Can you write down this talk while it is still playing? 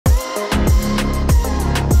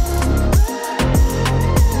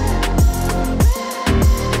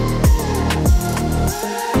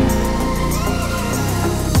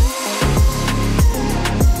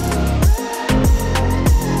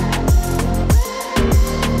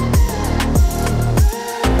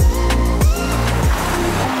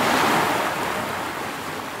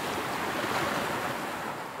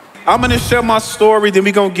I'm going to share my story, then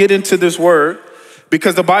we're going to get into this word,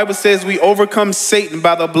 because the Bible says we overcome Satan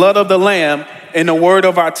by the blood of the Lamb and the word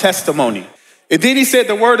of our testimony. And then he said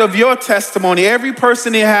the word of your testimony. Every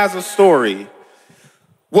person here has a story.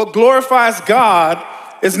 What glorifies God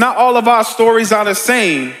is not all of our stories are the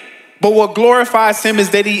same, but what glorifies him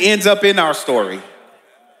is that he ends up in our story.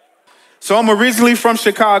 So I'm originally from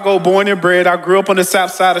Chicago, born and bred. I grew up on the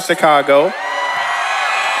south side of Chicago.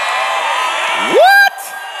 What?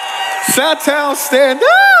 Chi-town, stand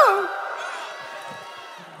up.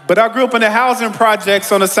 But I grew up in the housing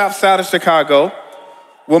projects on the south side of Chicago,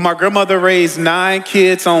 where my grandmother raised 9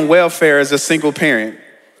 kids on welfare as a single parent.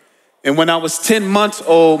 And when I was 10 months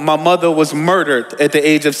old, my mother was murdered at the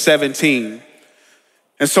age of 17.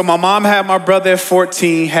 And so my mom had my brother at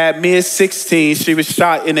 14, had me at 16. She was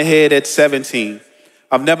shot in the head at 17.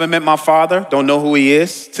 I've never met my father, don't know who he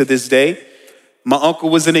is to this day. My uncle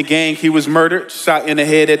was in a gang, he was murdered, shot in the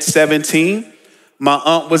head at 17. My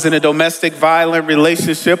aunt was in a domestic violent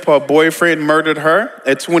relationship. Her boyfriend murdered her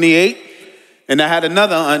at 28. And I had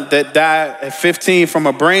another aunt that died at 15 from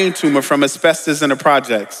a brain tumor from asbestos in the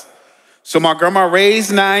projects. So my grandma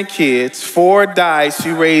raised 9 kids, 4 died,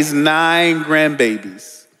 she raised 9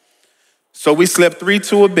 grandbabies. So we slept 3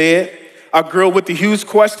 to a bed. I grew up with the huge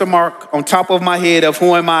question mark on top of my head of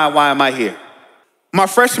who am I, why am I here? My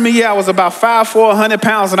freshman year, I was about 5'4", 100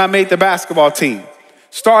 pounds, and I made the basketball team.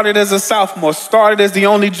 Started as a sophomore, started as the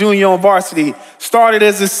only junior on varsity, started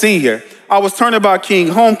as a senior. I was turnabout king,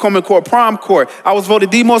 homecoming court, prom court. I was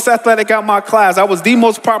voted the most athletic out of my class. I was the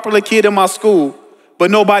most popular kid in my school. But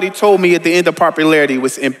nobody told me at the end of popularity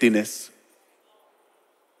was emptiness.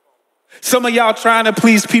 Some of y'all trying to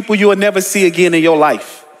please people you will never see again in your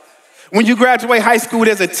life. When you graduate high school,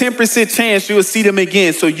 there's a 10% chance you will see them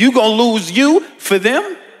again. So you gonna lose you for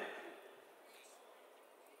them?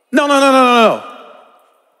 No.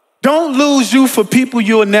 Don't lose you for people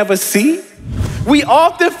you will never see. We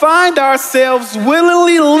often find ourselves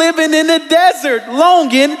willingly living in the desert,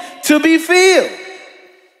 longing to be filled.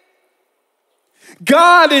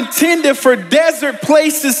 God intended for desert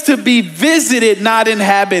places to be visited, not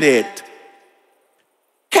inhabited.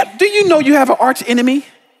 Do you know you have an arch enemy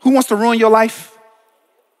who wants to ruin your life?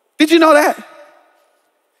 Did you know that?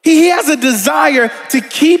 He has a desire to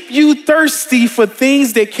keep you thirsty for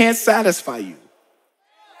things that can't satisfy you.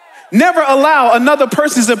 Never allow another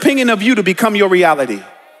person's opinion of you to become your reality.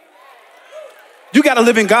 You got to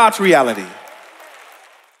live in God's reality.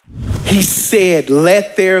 He said,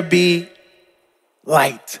 let there be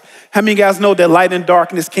light. How many of you guys know that light and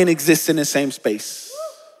darkness can't exist in the same space?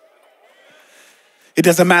 It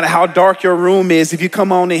doesn't matter how dark your room is. If you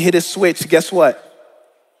come on and hit a switch, guess what?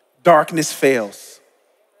 Darkness fails.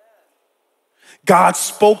 God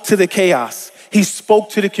spoke to the chaos. He spoke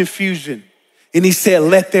to the confusion. And he said,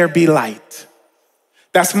 let there be light.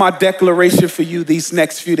 That's my declaration for you these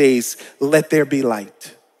next few days. Let there be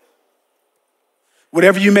light.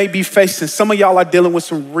 Whatever you may be facing, some of y'all are dealing with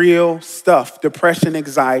some real stuff, depression,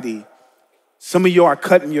 anxiety. Some of you are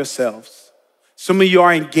cutting yourselves. Some of you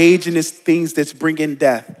are engaging in things that's bringing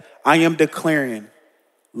death. I am declaring,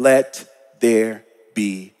 let there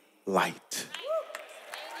be light.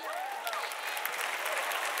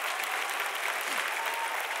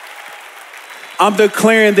 I'm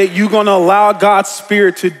declaring that you're gonna allow God's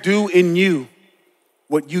Spirit to do in you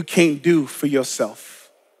what you can't do for yourself.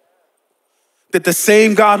 That the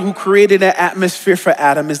same God who created an atmosphere for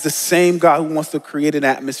Adam is the same God who wants to create an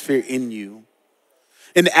atmosphere in you.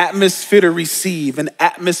 An atmosphere to receive, an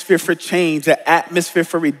atmosphere for change, an atmosphere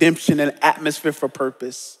for redemption, an atmosphere for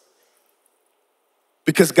purpose.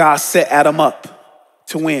 Because God set Adam up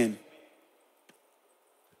to win.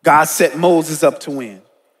 God set Moses up to win.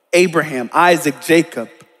 Abraham, Isaac, Jacob,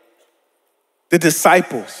 the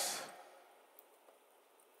disciples.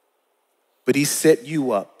 But he set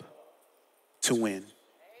you up to win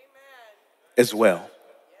as well.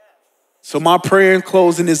 So my prayer in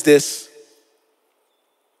closing is this,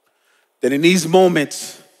 that in these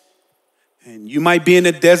moments, and you might be in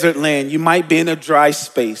a desert land, you might be in a dry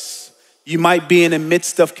space, you might be in the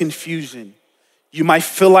midst of confusion, you might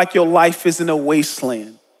feel like your life is in a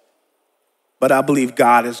wasteland, but I believe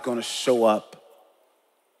God is gonna show up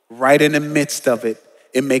right in the midst of it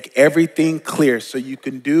and make everything clear so you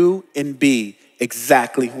can do and be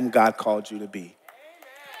exactly whom God called you to be.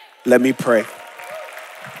 Let me pray.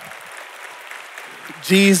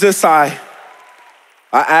 Jesus, I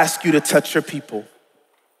ask you to touch your people.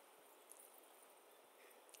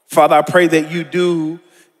 Father, I pray that you do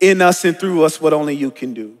in us and through us what only you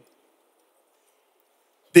can do.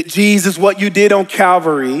 That Jesus, what you did on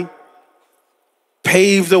Calvary,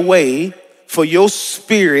 paved the way for your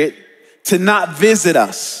spirit to not visit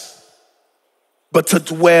us, but to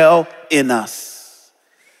dwell in us.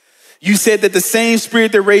 You said that the same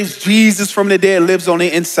spirit that raised Jesus from the dead lives on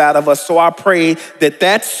the inside of us. So I pray that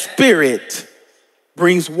that spirit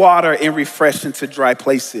brings water and refreshing to dry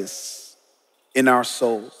places in our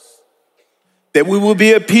souls. That we will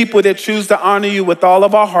be a people that choose to honor you with all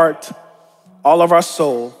of our heart, all of our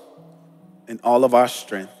soul, and all of our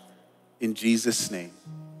strength. In Jesus' name,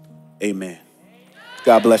 amen.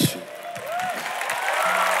 God bless you.